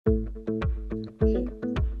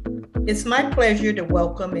It's my pleasure to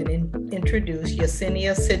welcome and introduce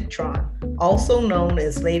Yesenia Citron, also known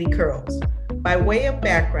as Lady Curls. By way of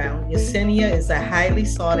background, Yesenia is a highly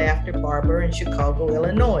sought after barber in Chicago,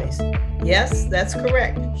 Illinois. Yes, that's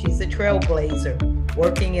correct. She's a trailblazer,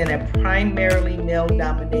 working in a primarily male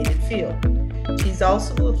dominated field. She's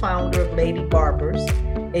also the founder of Lady Barbers,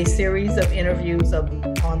 a series of interviews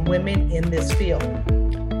on women in this field.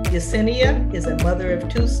 Yesenia is a mother of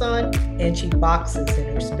two sons, and she boxes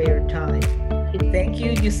in her spare time. Thank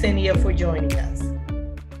you, Yesenia, for joining us.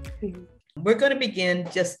 We're going to begin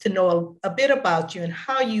just to know a bit about you and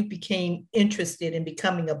how you became interested in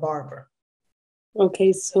becoming a barber.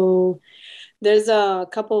 Okay, so there's a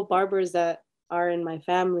couple of barbers that are in my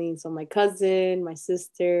family. So my cousin, my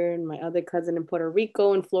sister, and my other cousin in Puerto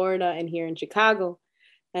Rico and Florida and here in Chicago.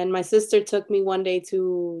 And my sister took me one day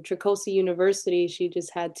to Tricosi University. She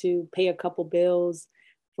just had to pay a couple bills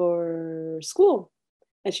for school.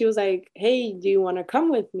 And she was like, "Hey, do you want to come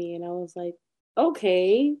with me?" And I was like,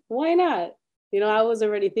 "Okay, why not?" I was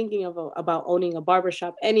already thinking about owning a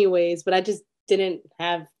barbershop anyways, but I just didn't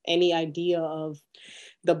have any idea of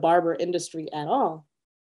the barber industry at all.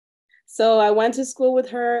 So I went to school with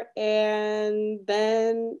her, and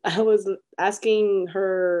then I was asking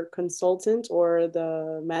her consultant or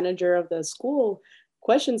the manager of the school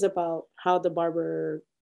questions about how the barber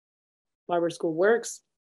school works.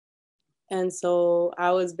 And so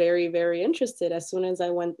I was very, very interested. As soon as I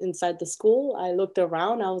went inside the school, I looked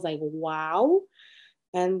around, I was like, wow.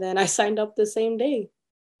 And then I signed up the same day.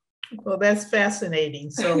 Well, that's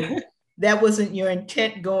fascinating. So that wasn't your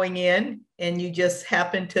intent going in, and you just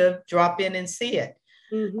happened to drop in and see it.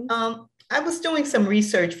 I was doing some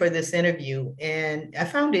research for this interview, and I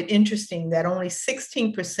found it interesting that only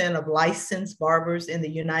 16% of licensed barbers in the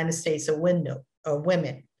United States are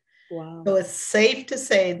women. Wow. So it's safe to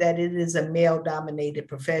say that it is a male-dominated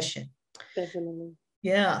profession. Definitely.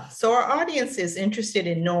 Yeah. So our audience is interested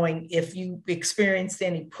in knowing if you experienced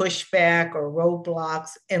any pushback or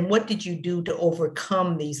roadblocks, and what did you do to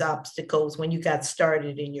overcome these obstacles when you got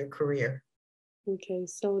started in your career? Okay,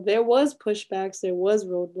 so there was pushbacks, there was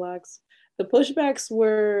roadblocks. The pushbacks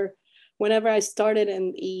were whenever I started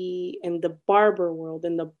in the barber world,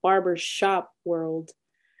 in the barber shop world,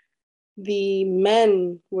 the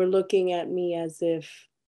men were looking at me as if,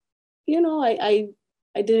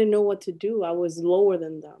 I didn't know what to do. I was lower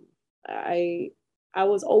than them. I I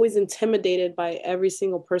was always intimidated by every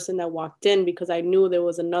single person that walked in because I knew there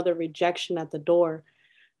was another rejection at the door.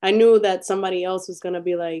 I knew that somebody else was going to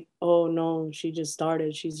be like, "Oh no, she just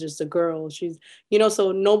started. She's just a girl."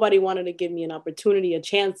 So nobody wanted to give me an opportunity, a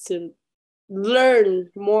chance to learn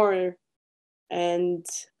more. And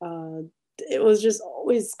it was just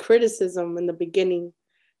always criticism in the beginning.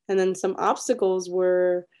 And then some obstacles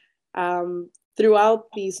were throughout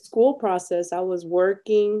the school process. I was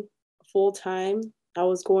working full time. I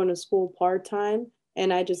was going to school part time,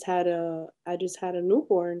 and I just had a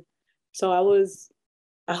newborn. So I was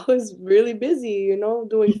really busy,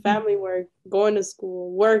 doing family work, going to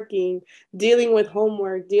school, working, dealing with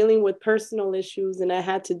homework, dealing with personal issues, and I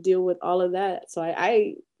had to deal with all of that. So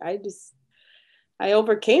I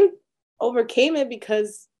overcame it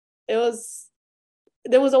because it was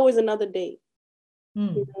there was always another day.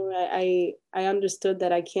 I understood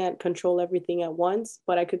that I can't control everything at once,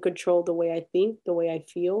 but I could control the way I think, the way I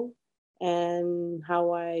feel, and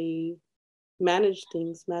how I manage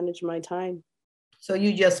things, manage my time. So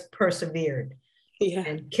you just persevered Yeah.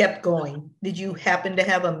 and kept going. Did you happen to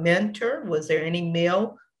have a mentor? Was there any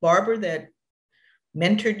male barber that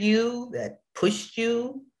mentored you, that pushed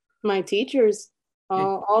you? My teachers,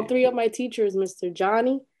 all three of my teachers, Mr.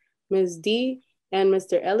 Johnny, Miss D, and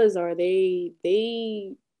Mr. Elazar, they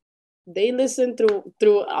listened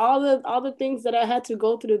through all the things that I had to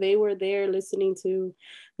go through. They were there listening to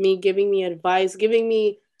me, giving me advice, giving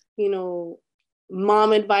me, you know,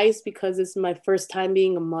 mom advice because it's my first time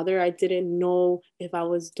being a mother. I didn't know if I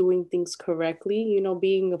was doing things correctly.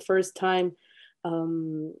 Being a first time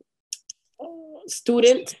um,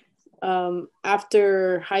 student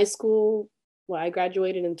after high school. Well, I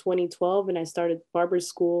graduated in 2012 and I started barber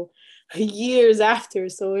school years after.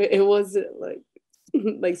 So it wasn't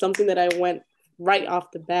like something that I went right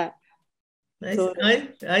off the bat. So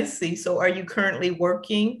I see. So are you currently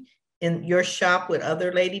working in your shop with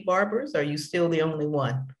other lady barbers? Are you still the only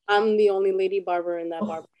one? I'm the only lady barber in that Oh,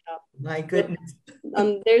 barber shop. my goodness.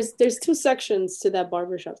 There's two sections to that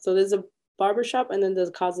barber shop. So there's a barber shop and then there's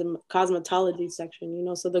cosmetology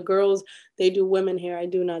section. So the girls, they do women hair. I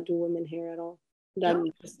do not do women hair at all. I'm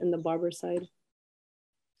just in the barber side.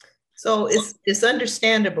 So it's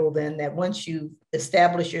understandable then that once you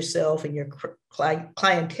establish yourself and your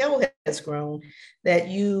clientele has grown, that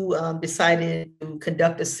you decided to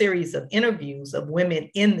conduct a series of interviews of women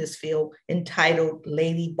in this field entitled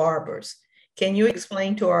Lady Barbers. Can you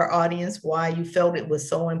explain to our audience why you felt it was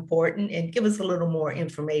so important and give us a little more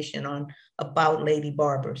information on about Lady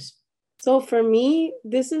Barbers? So for me,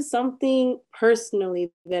 this is something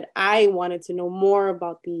personally that I wanted to know more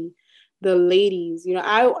about the ladies. You know,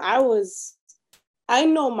 I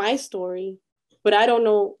know my story, but I don't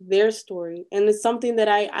know their story. And it's something that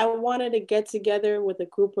I wanted to get together with a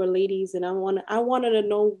group of ladies, and I wanted to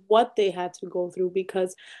know what they had to go through,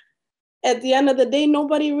 because at the end of the day,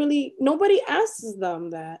 nobody asks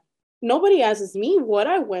them that. Nobody asks me what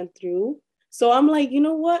I went through. So I'm like, you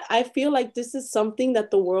know what? I feel like this is something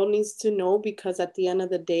that the world needs to know, because at the end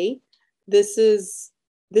of the day, this is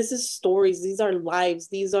stories. These are lives.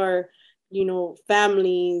 These are,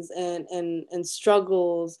 families and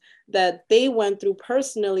struggles that they went through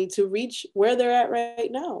personally to reach where they're at right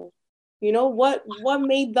now. What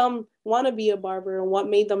made them want to be a barber, and what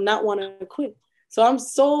made them not want to quit. So I'm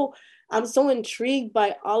so intrigued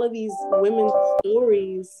by all of these women's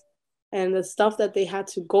stories and the stuff that they had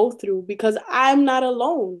to go through, because I'm not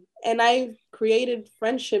alone. And I've created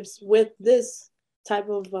friendships with this type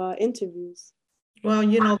of interviews.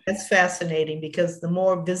 Well, that's fascinating because the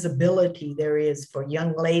more visibility there is for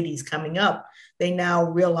young ladies coming up, they now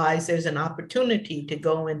realize there's an opportunity to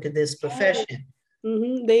go into this profession.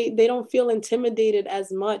 Mm-hmm. They don't feel intimidated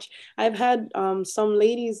as much. I've had some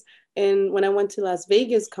ladies, and when I went to Las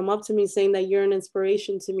Vegas, come up to me saying that you're an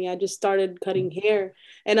inspiration to me. I just started cutting hair,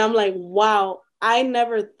 and I'm like, wow, I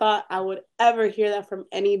never thought I would ever hear that from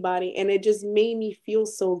anybody, and it just made me feel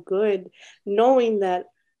so good knowing that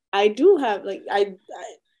I do have, like,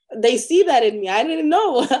 they see that in me. I didn't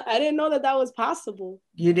know. I didn't know that was possible.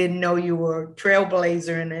 You didn't know you were a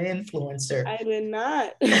trailblazer and an influencer. I did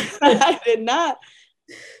not. I did not.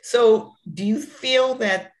 So do you feel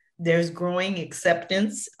that there's growing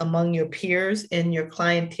acceptance among your peers and your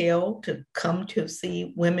clientele to come to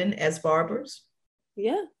see women as barbers?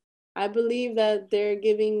 Yeah. I believe that they're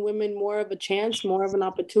giving women more of a chance, more of an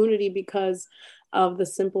opportunity, because of the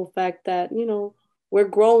simple fact that, we're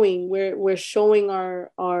growing, we're showing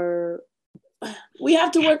our we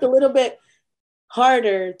have to work a little bit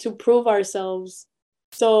harder to prove ourselves.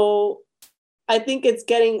 So I think it's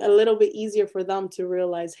getting a little bit easier for them to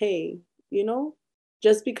realize, hey,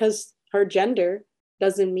 just because her gender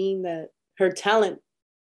doesn't mean that her talent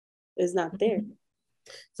is not there.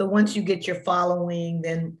 So once you get your following,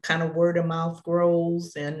 then kind of word of mouth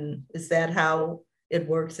grows. And is that how it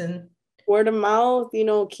works in? Word of mouth,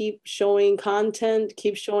 keep showing content,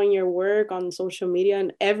 keep showing your work on social media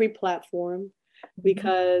and every platform,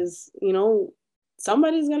 because,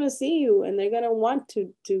 somebody's going to see you and they're going to want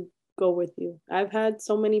to go with you. I've had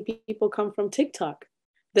so many people come from TikTok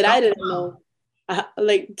that I didn't know.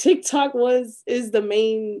 Like TikTok is the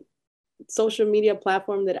main social media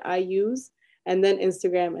platform that I use, and then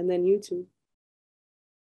Instagram, and then YouTube.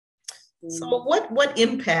 So what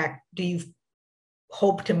impact do you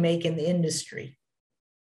hope to make in the industry?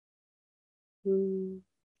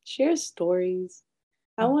 Share stories.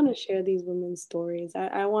 I want to share these women's stories.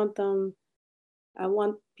 I want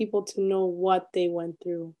people to know what they went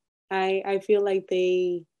through. I feel like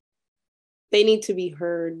they need to be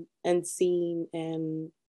heard and seen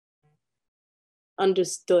and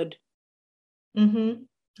understood. I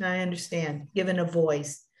understand. Given a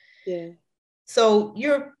voice. Yeah. So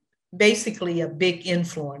you're basically a big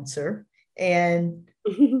influencer. And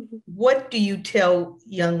what do you tell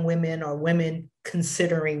young women or women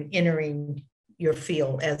considering entering your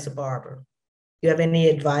field as a barber? Do you have any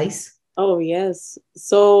advice? Oh, yes.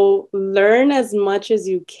 So learn as much as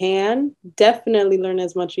you can. Definitely learn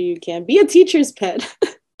as much as you can. Be a teacher's pet.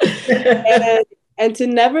 and to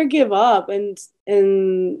never give up. And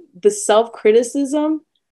the self-criticism,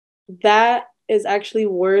 that is actually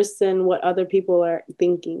worse than what other people are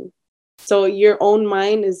thinking. So your own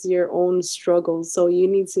mind is your own struggle. So you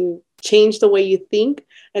need to change the way you think.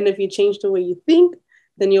 And if you change the way you think,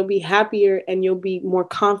 then you'll be happier and you'll be more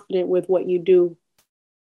confident with what you do.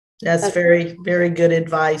 That's very, very good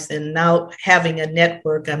advice. And now having a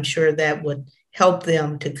network, I'm sure that would help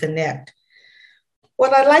them to connect.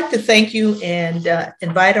 Well, I'd like to thank you and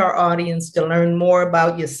invite our audience to learn more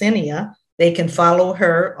about Yesenia. They can follow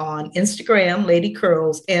her on Instagram, Lady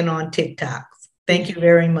Curls, and on TikTok. Thank you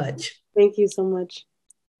very much. Thank you so much.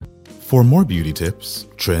 For more beauty tips,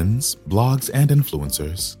 trends, blogs, and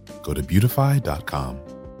influencers, go to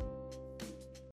beautify.com.